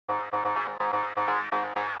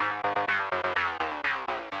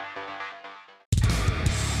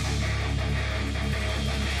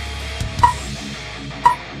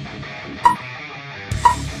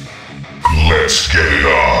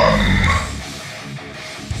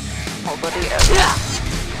nobody else.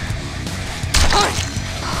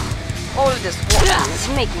 All this walking is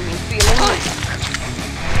making me feel anemic.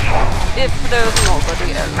 If there's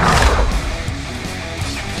nobody else.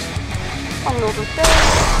 Another day,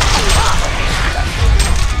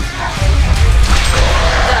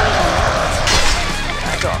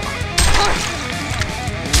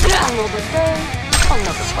 another day,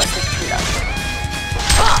 another fight of blood.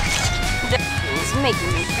 That is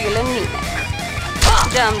making me feel anemic.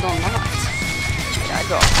 Damned on the hut. Here I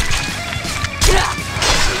go.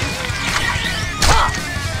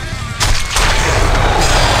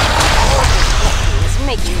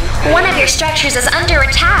 One of your structures is under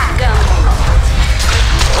attack.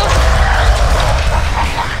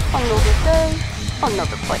 Another day,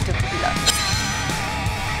 another fight of blood.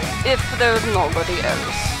 If there's nobody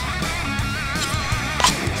else.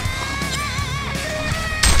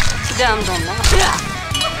 Damned on that.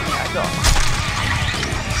 Here I go.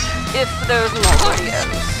 If there's nobody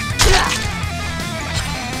else.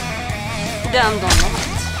 Damned on that.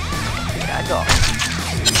 Here I go.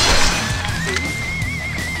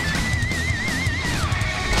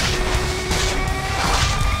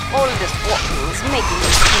 All this walking is making me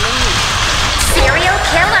feel anemic. Serial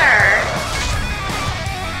killer!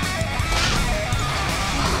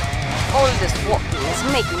 All this walking is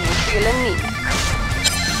making me feel anemic.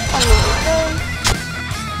 Another day.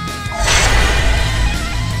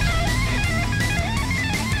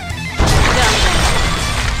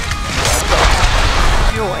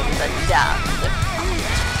 Join the damned.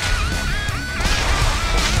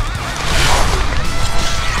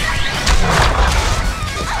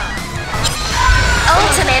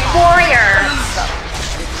 Ultimate warrior!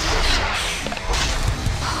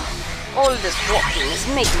 All this walking is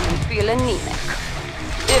making me feel anemic.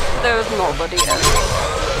 If there's nobody else.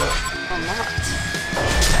 Or not.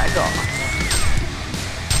 There I go.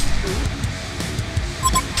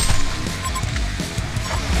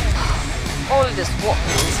 All this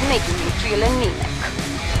walking is making me feel anemic.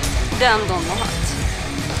 Damned on the hut.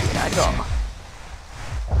 Here I go.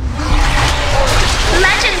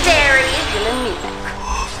 Legendary! Feel anemic.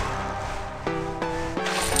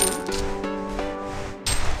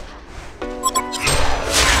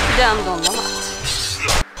 Damned on the hut.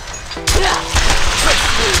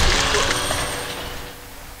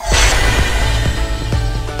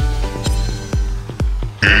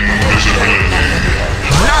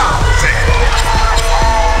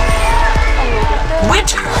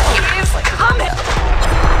 Winter is coming!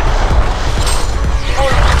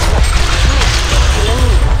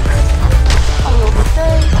 Another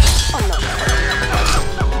day, another.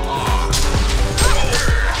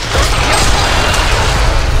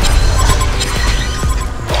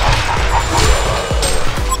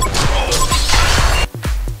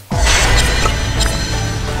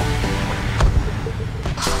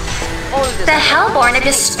 The Hellborn have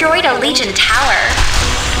destroyed a Legion tower.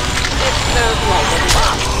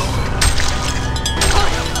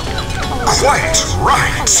 Quite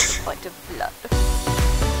right! Fight of blood.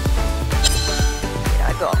 Here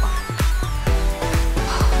I go.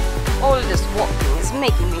 All this walking is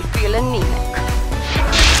making me feel anemic.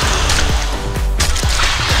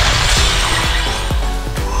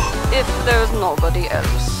 If there's nobody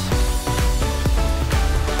else.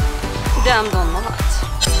 Damned on the hut.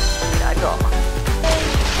 Here I go.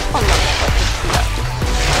 Another fight of blood.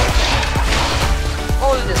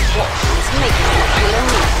 All this walking is making me feel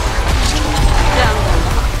anemic. Damned on the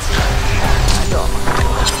hut. Here I go.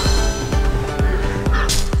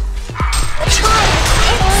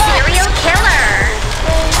 Serial killer!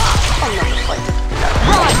 Another fight of blood.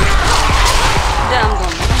 Damned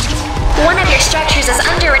on the hut. One of your structures is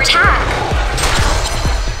under attack.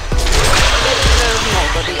 If there's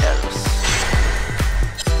nobody else.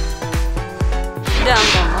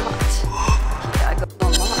 Damned on the hut. Here I go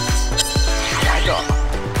on the hut. Here I go.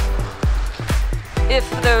 If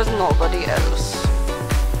there's nobody else.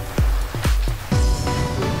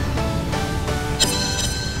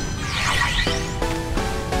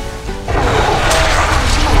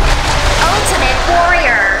 Ultimate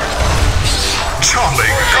warrior! Jolly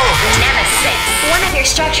good! Nemesis! One of your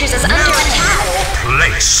structures is under attack. Your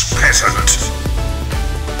place, peasant!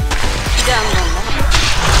 Damned on the hut.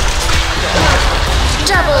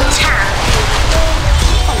 Double tap.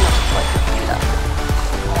 Another fight of blood.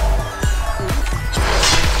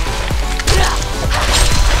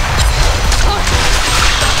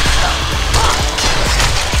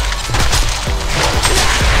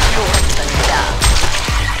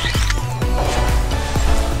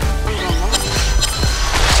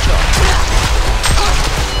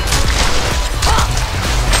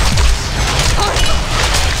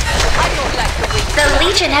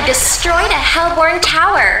 Legion have destroyed a Hellborn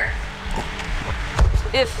tower.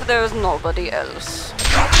 If there's nobody else.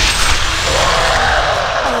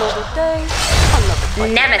 Another day, another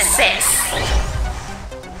fight. Nemesis.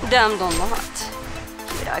 Damned or not,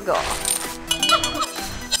 here I go.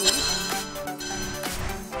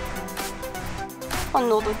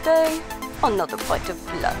 Another day, another fight of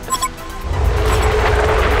blood.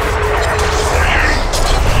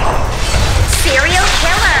 Serial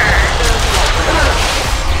killer.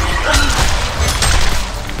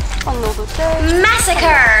 Another day,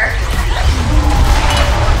 Massacre.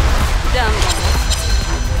 damned or not,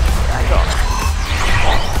 here I go.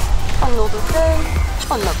 Another day,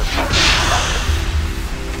 another fight of blood.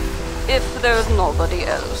 If there's nobody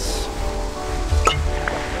else.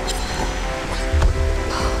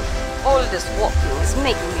 All this walking is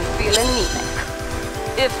making me feel anemic.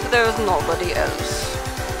 If there's nobody else.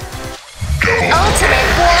 Ultimate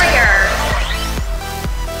warrior.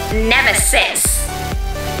 Nemesis.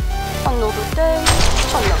 Another day,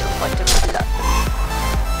 another fight of blood.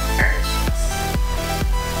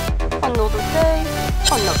 Another day,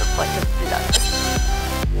 another fight of blood.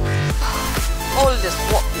 All this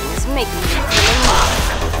walking is making me feel anemic.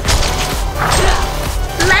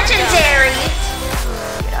 Legendary.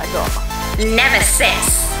 Here I go. Nemesis.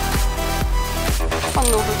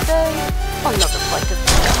 Another day, another fight of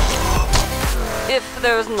blood. If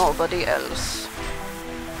there's nobody else.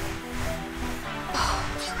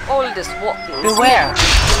 All this walking is Beware. making me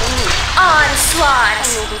feel anemic. Onslaught.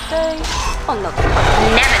 Another day, another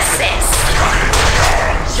fight. Nemesis.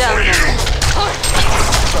 Damn.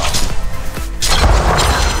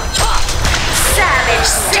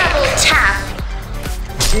 Savage double tap.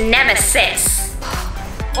 Nemesis.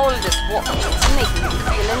 All this walking is making me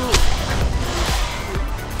feel anemic.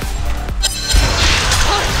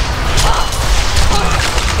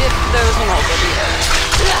 If there's nobody else.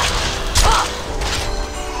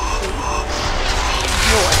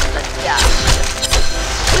 More than a dash.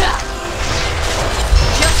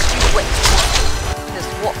 Just you wait. This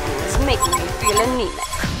walking is making me feel anemic.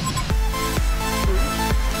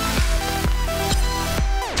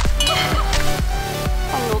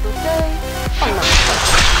 Another day, another fight.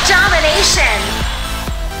 Domination.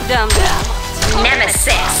 Damn it.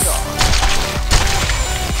 Nemesis.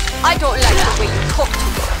 I don't like the way you talk to me.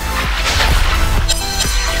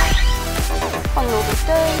 Another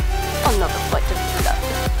day, another fight of blood.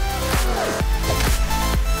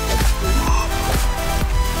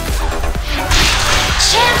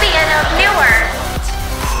 Champion of Newerth.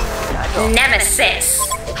 Nemesis.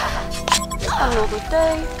 Another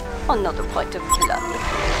day, another fight of blood.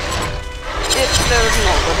 If there's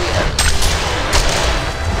nobody else.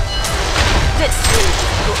 This will be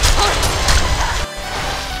good.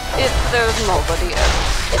 If there's nobody else.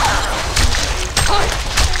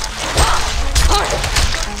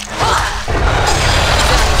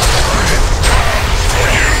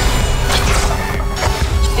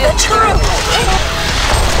 The time!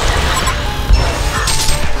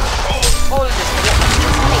 All this is making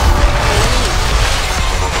me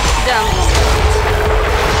damn.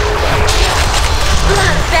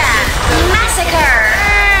 Bloodbath. Massacre.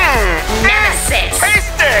 Nemesis.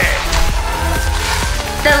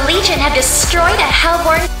 The Legion have destroyed a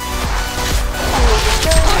Hellborn.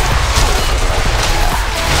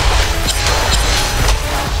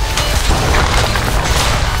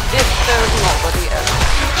 If there's nobody else.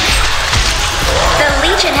 The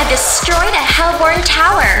Legion have destroyed a Hellborn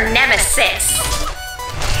tower. Nemesis.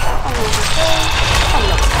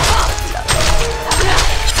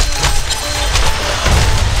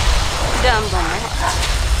 Damned on that.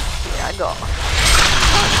 Here I go.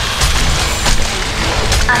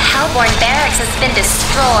 A Hellborn barracks has been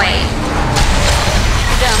destroyed.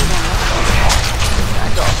 Damned on that. Here I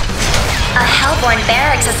go. A Hellborn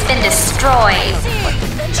barracks has been destroyed.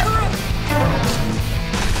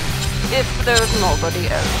 If there's nobody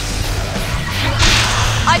else.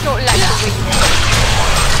 I don't like the way you talk.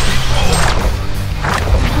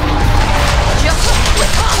 Just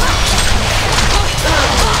wait.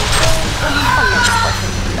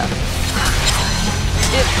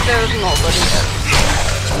 If there's nobody else.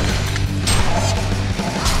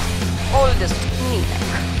 All this meaning.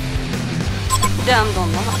 Damned or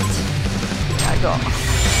not. Here I go.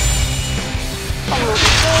 Another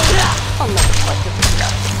day, another fight of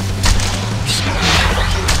blood.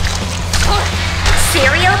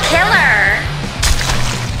 Serial killer.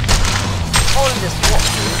 All this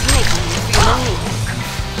walking is making me feel anemic.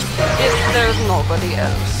 If there's nobody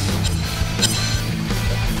else.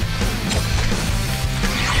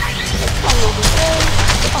 Another day,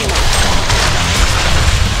 another fight.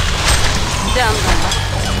 Damn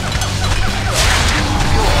them.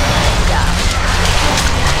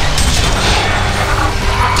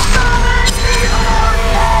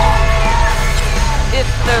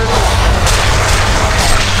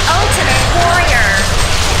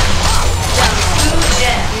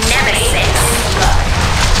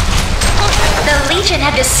 Legion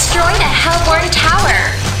have destroyed a Hellborn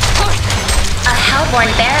tower. A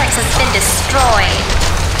Hellborn barracks has been destroyed.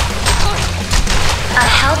 A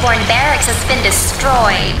Hellborn barracks has been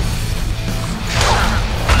destroyed.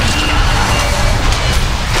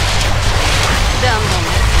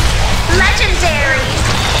 Legendary!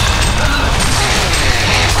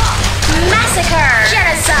 Massacre!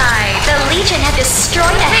 Genocide!